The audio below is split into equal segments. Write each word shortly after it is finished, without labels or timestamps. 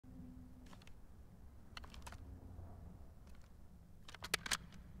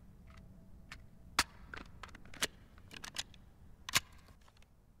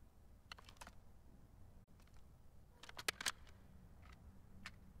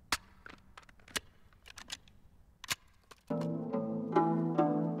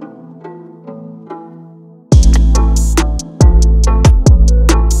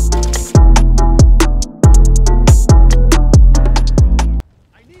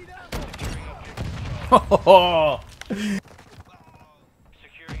Oh. Securing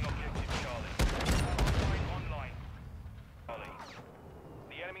objective Charlie. Online. Charlie.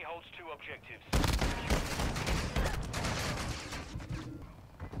 The enemy holds 2 objectives.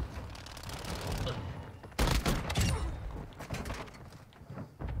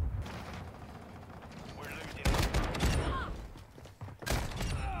 We're losing it.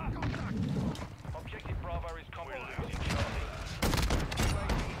 Objective Bravo is compromised. We're losing Charlie.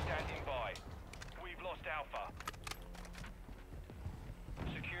 UAV standing by. We've lost Alpha.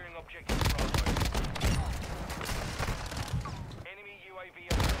 Securing objective Bravo. Enemy UAV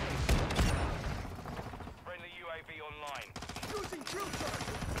online. Friendly UAV online. Using drill charges.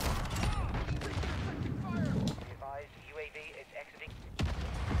 Be advised, UAV is exiting.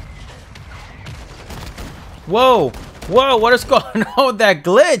 Whoa! Whoa! What is going on with that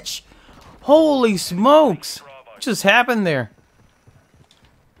glitch? Holy smokes! What just happened there?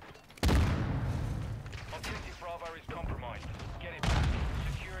 Objective Bravo is compromised. Get it back.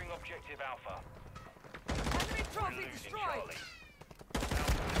 Securing objective Alpha. Enemy We're trophy losing destroyed. Charlie.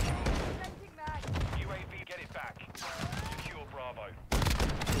 Sending mag. UAV, get it back. Secure Bravo.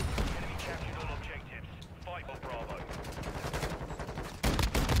 Enemy captured all objectives. Fight for Bravo.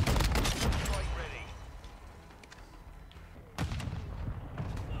 Strike ready.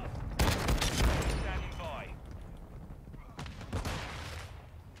 Standing by.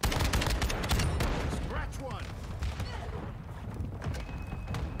 Scratch one.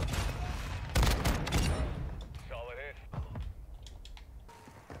 Solid hit.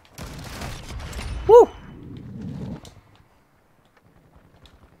 Woo!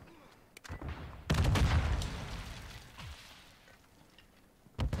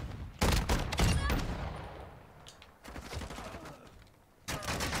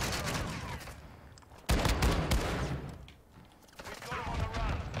 We've got him on the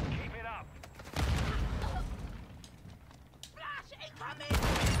run. Keep it up.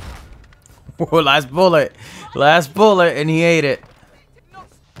 Oh, last bullet. Last bullet, and he ate it.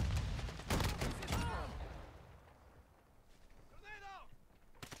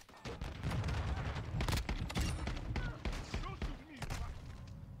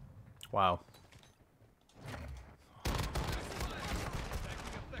 Wow.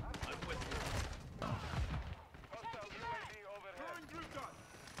 Hostile UAV overhead. Secure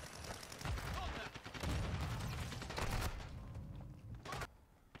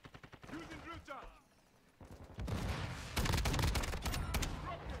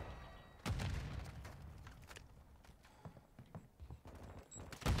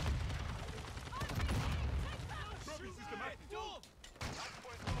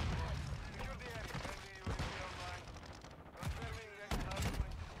the area. Friendly UAV online. Confirming next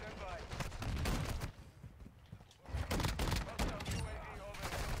hardpoint. Stand by. Hostile UAV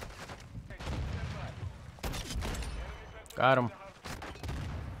overhead. Stand by. Enemy Got him.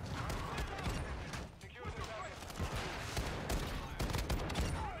 Secure the target.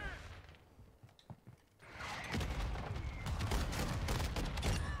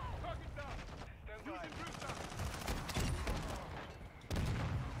 Target down. Stand by.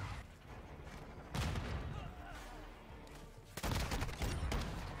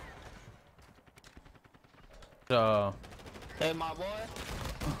 Hey, my boy.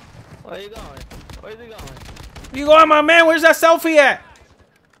 Where you going? Where's he going? You going, my man? Where's that selfie at?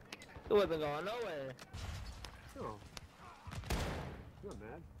 He wasn't going nowhere. Oh. You're not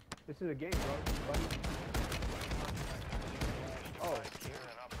mad. This is a game, bro. Buddy. Oh.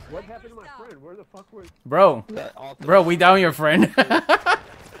 What happened to my friend? Where the fuck was... Bro. Bro, we down your friend. Right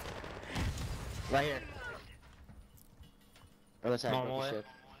here. Other side of the Normal ship.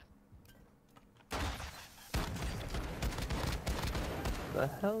 The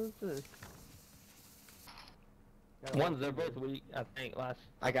hell is this? One's they're both weak, I think.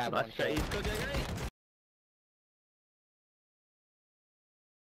 I got one. He's cooking great.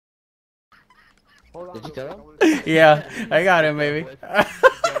 Hold on. Did you kill him? Yeah, I got him, baby.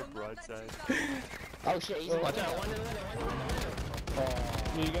 Broadside. Oh shit, he's watch out. One in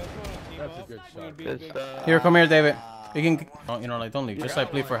the window. That's a good shot. Good stuff. Here, come here, David. You can, oh, you know, like, don't leave. Just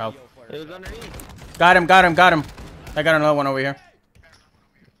like plead for help. It was underneath. Got him, got him, got him. I got another one over here.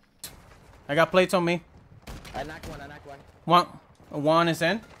 I got plates on me. I knocked one. One is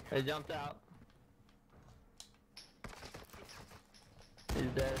in. They jumped out. He's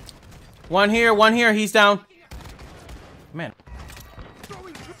dead. One here, he's down. Man.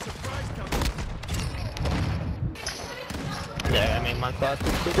 Yeah, I mean, my thoughts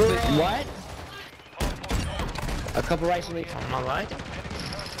is What? A couple rights from me. on my right.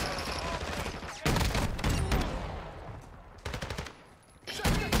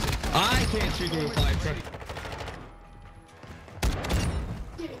 I can't shoot through a fire truck.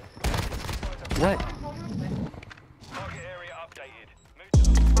 What?